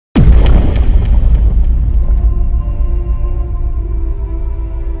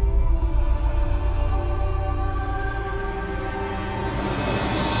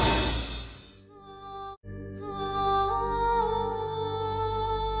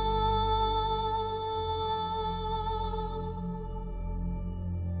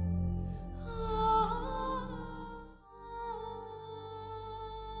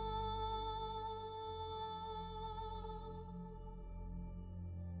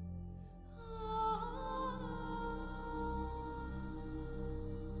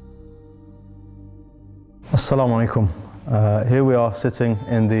Assalamu alaikum. Here we are sitting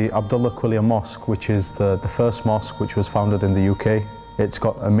in the Abdullah Quilliam Mosque, which is the first mosque which was founded in the UK. It's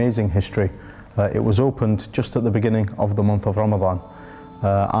got amazing history. It was opened just at the beginning of the month of Ramadan.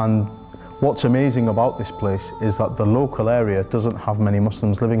 And what's amazing about this place is that the local area doesn't have many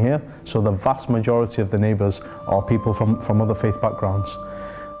Muslims living here, so the vast majority of the neighbours are people from other faith backgrounds.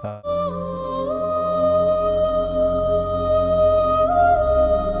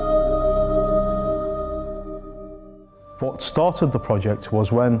 What started the project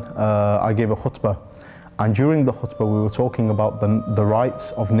was when I gave a khutbah, and during the khutbah we were talking about the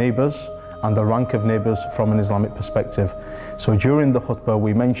rights of neighbours and the rank of neighbours from an Islamic perspective. So during the khutbah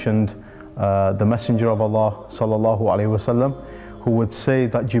we mentioned the Messenger of Allah sallallahu alaihi wasallam, who would say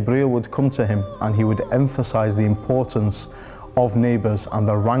that Jibreel would come to him and he would emphasize the importance of neighbours and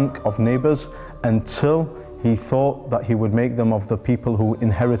the rank of neighbours until he thought that he would make them of the people who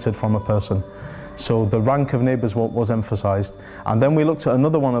inherited from a person. So the rank of neighbours was emphasized. And then we looked at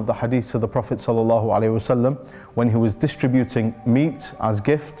another one of the hadiths of the Prophet sallallahu alaihi wasallam when he was distributing meat as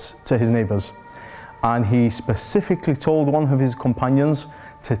gifts to his neighbours. And he specifically told one of his companions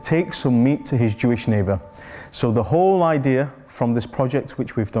to take some meat to his Jewish neighbour. So the whole idea from this project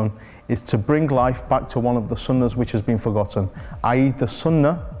which we've done is to bring life back to one of the sunnahs which has been forgotten, i.e. the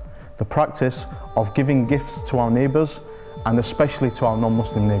sunnah, the practice of giving gifts to our neighbours and especially to our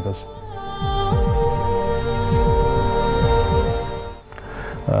non-Muslim neighbours.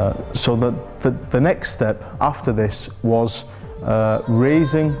 So the next step after this was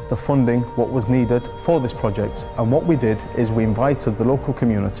raising the funding what was needed for this project, and what we did is we invited the local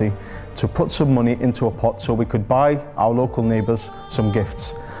community to put some money into a pot so we could buy our local neighbours some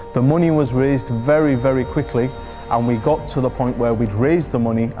gifts. The money was raised very, very quickly, and we got to the point where we'd raised the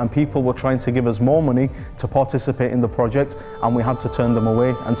money and people were trying to give us more money to participate in the project, and we had to turn them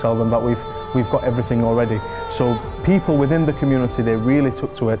away and tell them that we've got everything already. So people within the community, they really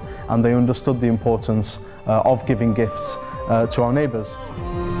took to it and they understood the importance of giving gifts to our neighbours.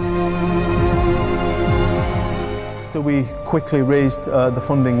 After we quickly raised the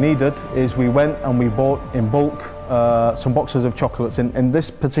funding needed, is we went and we bought in bulk some boxes of chocolates. In this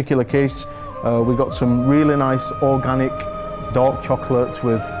particular case, we got some really nice organic dark chocolates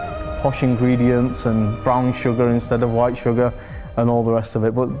with posh ingredients and brown sugar instead of white sugar and all the rest of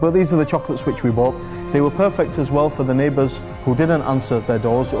it. But these are the chocolates which we bought. They were perfect as well for the neighbours who didn't answer their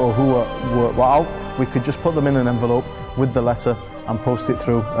doors or who were out. We could just put them in an envelope with the letter and post it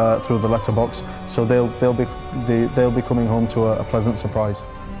through the letterbox. So they'll be coming home to a pleasant surprise.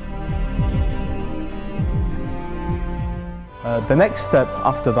 The next step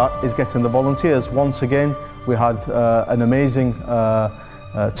after that is getting the volunteers. Once again, we had an amazing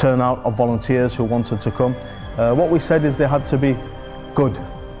turnout of volunteers who wanted to come. What we said is they had to be good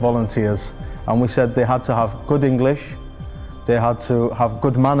volunteers, and we said they had to have good English, they had to have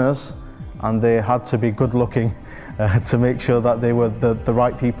good manners, and they had to be good looking to make sure that they were the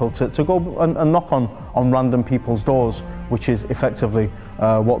right people to go and knock on random people's doors, which is effectively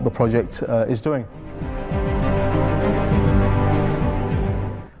what the project is doing.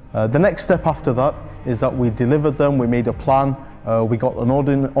 The next step after that is that we delivered them, we made a plan, we got an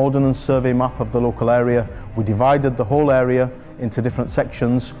ordnance survey map of the local area, we divided the whole area into different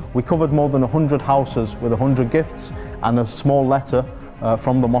sections, we covered more than 100 houses with 100 gifts and a small letter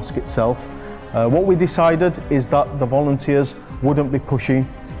from the mosque itself. What we decided is that the volunteers wouldn't be pushy,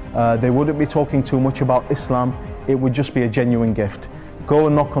 they wouldn't be talking too much about Islam, it would just be a genuine gift. Go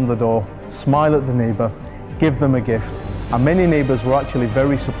and knock on the door, smile at the neighbour, give them a gift. And many neighbours were actually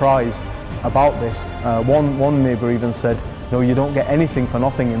very surprised about this. One neighbour even said, "No, you don't get anything for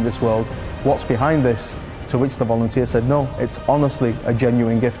nothing in this world. What's behind this?" To which the volunteer said, "No, it's honestly a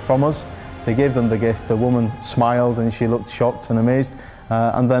genuine gift from us." They gave them the gift. The woman smiled and she looked shocked and amazed,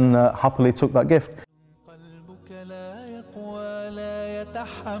 and then happily took that gift.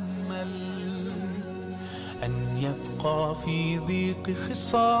 أن يبقى في ضيق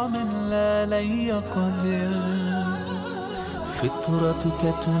خصام لا لن يقدر فطرتك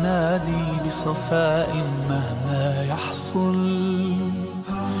تنادي بصفاء مهما يحصل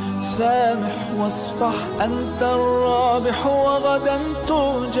سامح واصفح أنت الرابح وغدا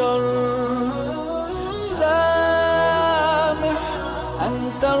تؤجر سامح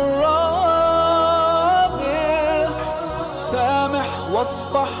أنت الرابح سامح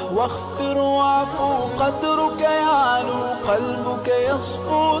واصفح واغفر واعفو قدرك يعلو قلبك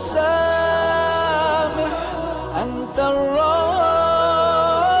يصفو سامح أنت الرابح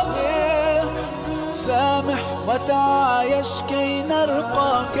سامح وتعايش كي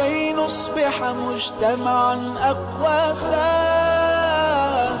نرقى كي نصبح مجتمعا أقوى سامح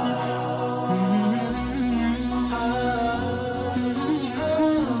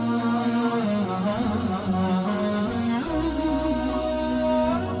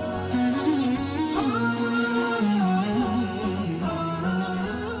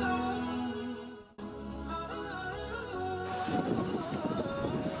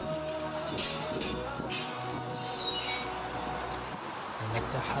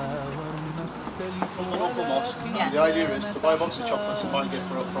From the local mosque, the idea is to buy a box of chocolates and buy a gift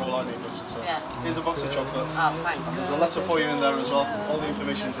for all our neighbours. So here's a box of chocolates. Oh, thanks. And there's a letter for you in there as well. All the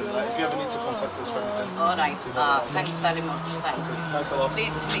information's in there. If you ever need to contact us for anything. All right. Oh, thanks very much. Thanks. Thanks a lot.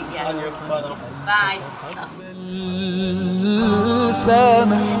 Pleased to meet you. And you. Bye now. Bye.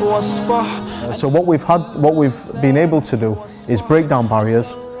 So what we've been able to do is break down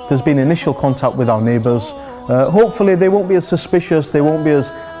barriers. There's been initial contact with our neighbours. Hopefully they won't be as suspicious, they won't be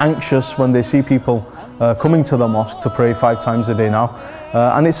as anxious when they see people coming to the mosque to pray 5 times a day now.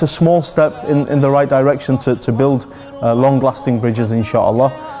 And it's a small step in the right direction to build long-lasting bridges,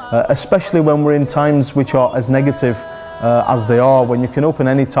 inshallah, especially when we're in times which are as negative as they are, when you can open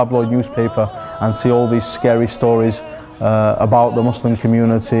any tabloid newspaper and see all these scary stories about the Muslim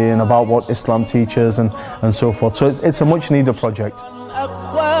community and about what Islam teaches and so forth. So it's a much needed project.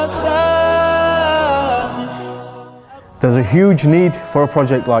 There's a huge need for a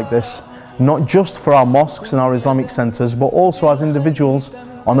project like this, not just for our mosques and our Islamic centres, but also as individuals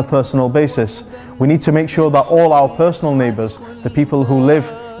on a personal basis. We need to make sure that all our personal neighbours, the people who live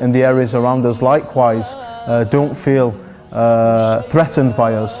in the areas around us likewise, don't feel threatened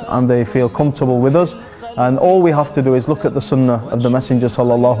by us and they feel comfortable with us. And all we have to do is look at the Sunnah of the Messenger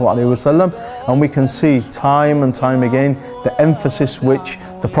sallallahu alaihi wasallam, and we can see time and time again the emphasis which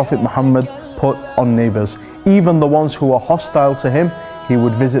the Prophet Muhammad put on neighbours. Even the ones who are hostile to him, he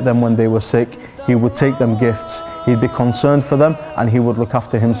would visit them when they were sick, he would take them gifts, he'd be concerned for them, and he would look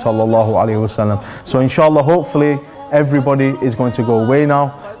after him sallallahu alaihi wasallam. So inshallah, hopefully everybody is going to go away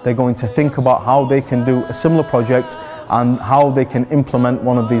now. They're going to think about how they can do a similar project and how they can implement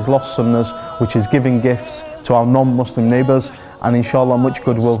one of these lost sunnahs, which is giving gifts to our non-Muslim neighbours, and inshallah much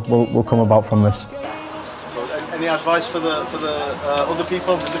good will come about from this. So any advice for the other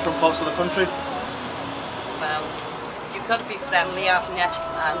people in different parts of the country? Well, you've got to be friendly, haven't you?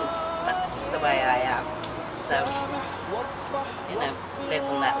 And that's the way I am. So, you know, live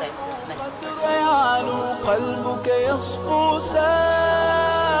and let live, isn't it?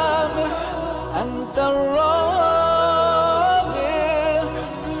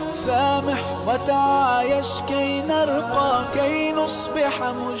 سامح وتعايش كي نرقى كي نصبح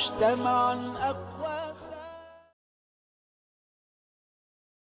مجتمعا أقوى.